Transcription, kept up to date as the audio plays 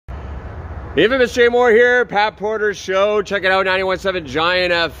Infamous Jay Moore here, Pat Porter's show. Check it out, 91.7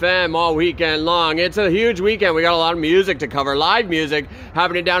 Giant FM all weekend long. It's a huge weekend. We got a lot of music to cover. Live music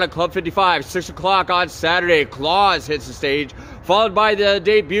happening down at Club 55. 6 o'clock on Saturday, Claus hits the stage, followed by the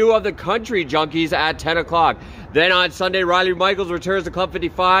debut of the Country Junkies at 10 o'clock. Then on Sunday, Riley Michaels returns to Club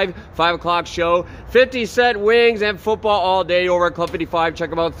 55, 5 o'clock show. 50 Cent Wings and football all day over at Club 55. Check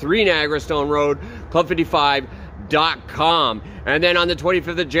them out, 3 Niagara Stone Road, club55.com. And then on the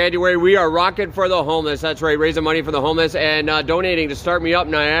 25th of January, we are rocking for the homeless. That's right, raising money for the homeless and donating to Start Me Up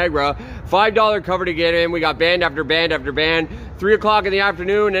Niagara. $5 cover to get in. We got band after band after band. 3 o'clock in the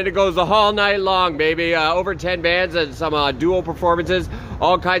afternoon, and it goes the whole night long, baby. Over 10 bands and some dual performances.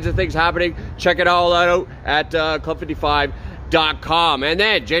 All kinds of things happening. Check it all out at club55.com. And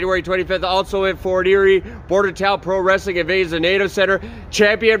then January 25th, also in Fort Erie, Bordertown Pro Wrestling invades the Native Center.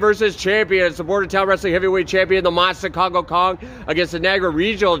 Champion versus champion. It's the Bordertown Wrestling Heavyweight Champion, the Monster Congo Kong, against the Niagara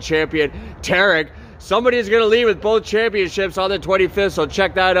Regional Champion, Tarek. Somebody is going to lead with both championships on the 25th, so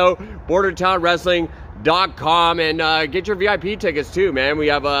check that out, BordertownWrestling.com, and get your VIP tickets too, man. We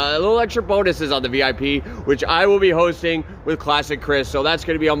have a little extra bonuses on the VIP, which I will be hosting with Classic Chris, so that's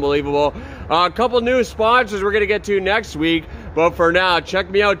going to be unbelievable. A couple new sponsors we're going to get to next week, but for now, check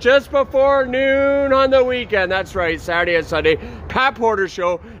me out just before noon on the weekend. That's right, Saturday and Sunday. Pat Porter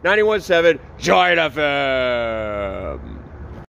Show, 91.7 Giant FM.